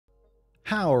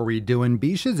How are we doing,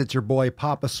 Beaches? It's your boy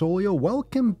Papa Solio.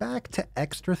 Welcome back to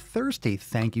Extra Thirsty.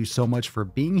 Thank you so much for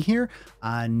being here.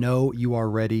 I know you are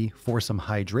ready for some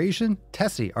hydration.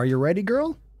 Tessie, are you ready,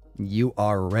 girl? You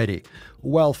are ready.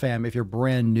 Well, fam, if you're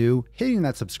brand new, hitting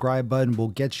that subscribe button will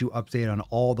get you updated on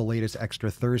all the latest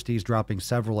Extra Thirsties, dropping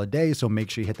several a day. So make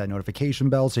sure you hit that notification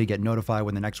bell so you get notified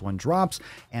when the next one drops.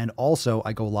 And also,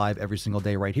 I go live every single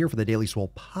day right here for the Daily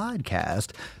Swole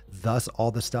podcast. Thus,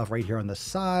 all the stuff right here on the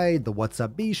side, the What's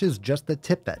Up Beaches, just the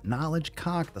tip, that knowledge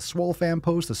cock, the Swole fan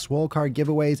post, the Swole card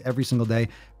giveaways every single day.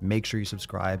 Make sure you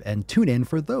subscribe and tune in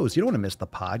for those. You don't want to miss the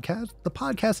podcast. The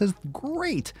podcast is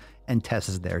great. And Tess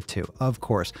is there too, of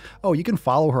course. Oh, you can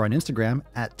follow her on Instagram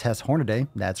at Tess Hornaday.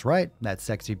 That's right. That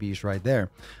sexy beast right there.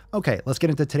 Okay, let's get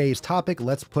into today's topic.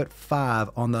 Let's put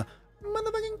 5 on the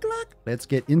motherfucking clock. Let's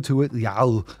get into it.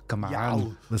 Y'all, come on.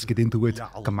 Yow. Let's get into it.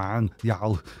 Yow. Come on.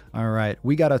 Y'all. All right.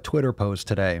 We got a Twitter post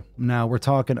today. Now we're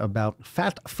talking about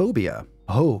fat phobia.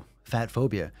 Oh, fat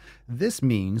phobia. This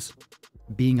means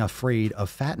being afraid of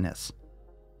fatness.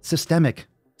 Systemic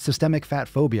fat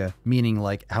phobia, meaning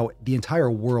like how the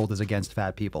entire world is against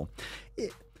fat people.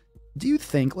 Do you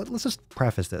think, let's just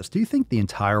preface this. Do you think the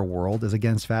entire world is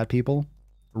against fat people?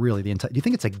 Really, do you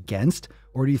think it's against,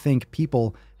 or do you think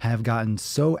people have gotten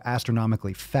so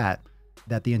astronomically fat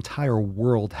that the entire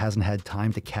world hasn't had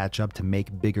time to catch up to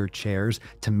make bigger chairs,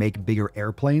 to make bigger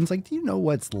airplanes? Like, do you know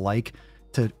what it's like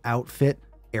to outfit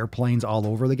airplanes all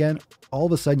over again? All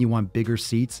of a sudden you want bigger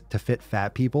seats to fit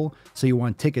fat people, so you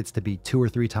want tickets to be 2 or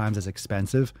 3 times as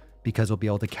expensive because we'll be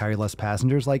able to carry less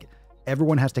passengers. Like,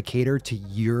 everyone has to cater to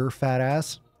your fat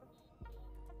ass.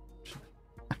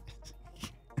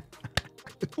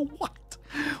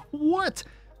 What?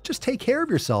 Just take care of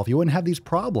yourself. You wouldn't have these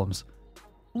problems.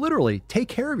 Literally, take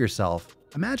care of yourself.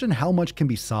 Imagine how much can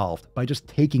be solved by just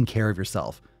taking care of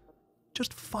yourself.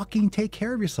 Just fucking take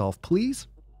care of yourself, please.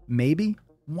 Maybe.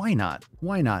 Why not?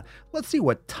 Why not? Let's see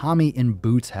what Tommy in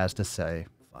Boots has to say.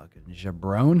 Fucking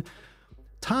jabron.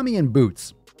 Tommy in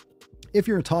Boots. If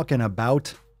you're talking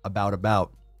about your,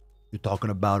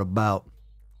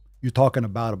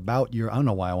 I don't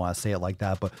know why I want to say it like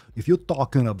that, but if you're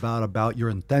talking about your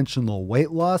intentional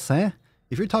weight loss,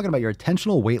 if you're talking about your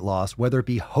intentional weight loss, whether it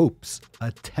be hopes,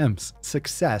 attempts,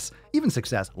 success, even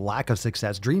success, lack of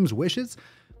success, dreams, wishes,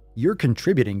 you're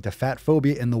contributing to fat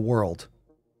phobia in the world.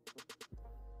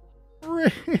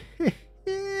 Really?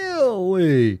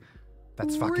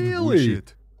 That's fucking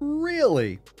bullshit.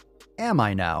 Really? Am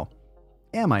I now?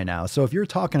 So if you're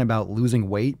talking about losing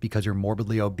weight because you're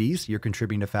morbidly obese, you're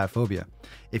contributing to fat phobia.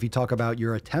 If you talk about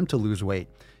your attempt to lose weight,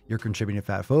 you're contributing to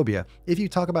fat phobia. If you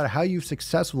talk about how you've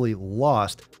successfully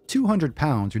lost 200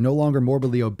 pounds, you're no longer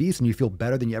morbidly obese and you feel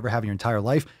better than you ever have in your entire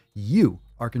life, you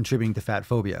are contributing to fat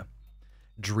phobia.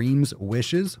 Dreams,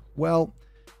 wishes, well,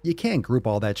 you can't group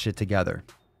all that shit together.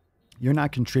 You're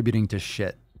not contributing to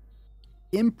shit.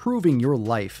 Improving your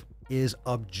life is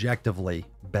objectively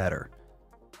better.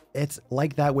 It's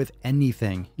like that with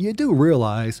anything. You do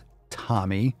realize,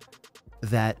 Tommy,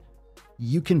 that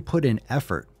you can put in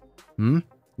effort.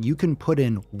 You can put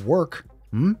in work.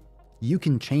 You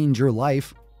can change your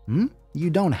life. You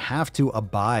don't have to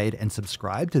abide and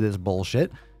subscribe to this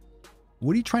bullshit.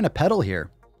 What are you trying to peddle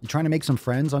here? You trying to make some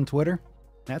friends on Twitter?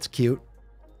 That's cute.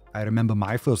 I remember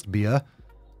my first beer.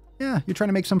 Yeah, you're trying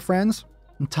to make some friends?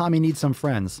 And Tommy needs some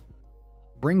friends.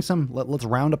 Bring some, let's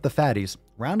round up the fatties.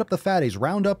 Round up the fatties,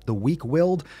 round up the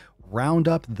weak-willed, round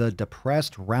up the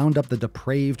depressed, round up the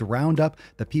depraved, round up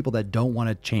the people that don't want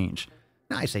to change.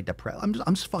 Now I say depressed, I'm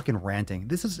just fucking ranting.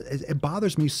 It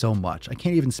bothers me so much. I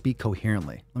can't even speak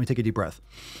coherently. Let me take a deep breath.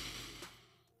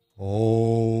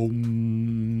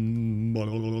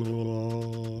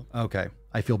 Okay,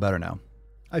 I feel better now.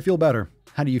 I feel better.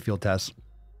 How do you feel, Tess?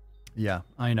 Yeah,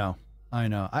 I know. I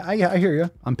hear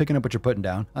you. I'm picking up what you're putting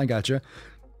down. I got you.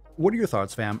 What are your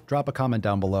thoughts, fam? Drop a comment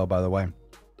down below, by the way.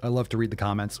 I love to read the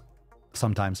comments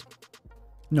sometimes.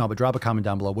 No, but drop a comment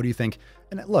down below. What do you think?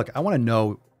 And look, I want to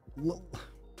know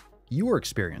your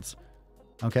experience,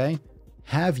 okay?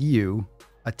 Have you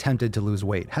attempted to lose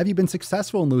weight? Have you been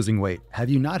successful in losing weight? Have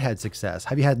you not had success?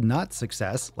 Have you had not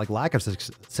success, like lack of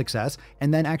success,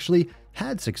 and then actually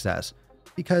had success?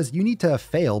 Because you need to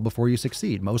fail before you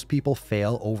succeed. Most people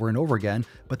fail over and over again,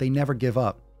 but they never give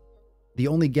up. The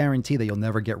only guarantee that you'll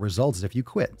never get results is if you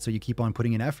quit. So you keep on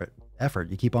putting in effort.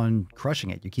 You keep on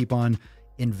crushing it. You keep on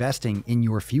investing in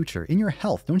your future, in your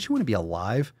health. Don't you want to be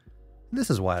alive? This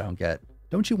is what I don't get.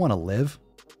 Don't you want to live?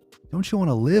 Don't you want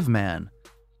to live, man?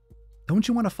 Don't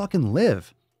you want to fucking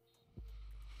live?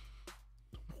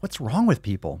 What's wrong with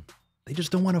people? they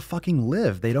just don't want to fucking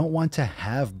live. They don't want to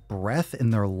have breath in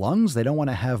their lungs. They don't want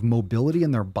to have mobility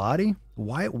in their body.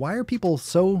 Why are people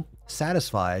so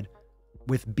satisfied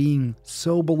with being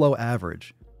so below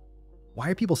average? Why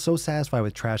are people so satisfied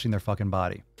with trashing their fucking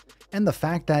body? And the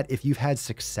fact that if you've had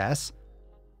success,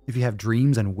 if you have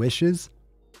dreams and wishes,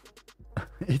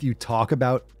 if you talk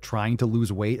about trying to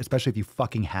lose weight, especially if you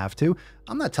fucking have to,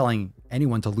 I'm not telling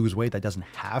anyone to lose weight that doesn't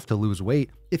have to lose weight.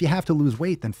 If you have to lose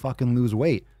weight, then fucking lose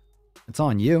weight. It's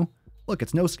on you. Look,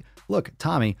 look,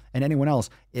 Tommy and anyone else,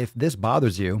 if this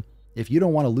bothers you, if you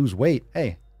don't want to lose weight,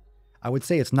 hey, I would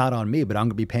say it's not on me, but I'm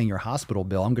going to be paying your hospital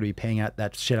bill. I'm going to be paying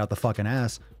that shit out the fucking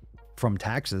ass from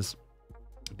taxes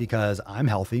because I'm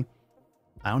healthy.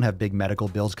 I don't have big medical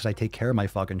bills because I take care of my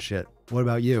fucking shit. What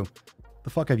about you? The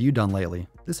fuck have you done lately?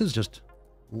 This is just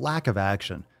lack of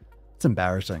action. It's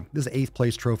embarrassing. This is 8th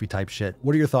place trophy type shit.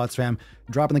 What are your thoughts, fam?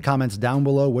 Drop in the comments down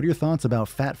below. What are your thoughts about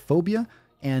fat phobia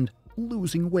and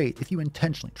losing weight? If you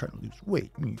intentionally try to lose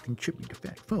weight, you contribute to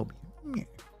fat phobia. Oh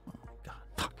my God,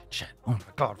 fucking shit. Oh my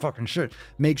God, fucking shit.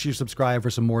 Make sure you subscribe for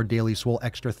some more daily Swole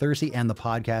Extra Thirsty and the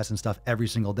podcast and stuff every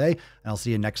single day. And I'll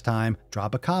see you next time.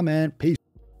 Drop a comment. Peace.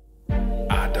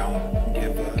 I don't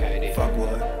give a fuck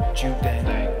what you think.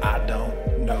 I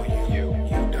don't know you.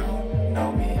 You don't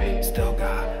know me. Still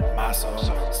got my soul.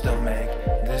 Still make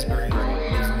this breathe.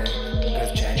 This make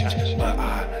this change. But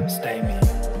I stay me.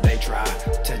 They try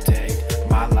to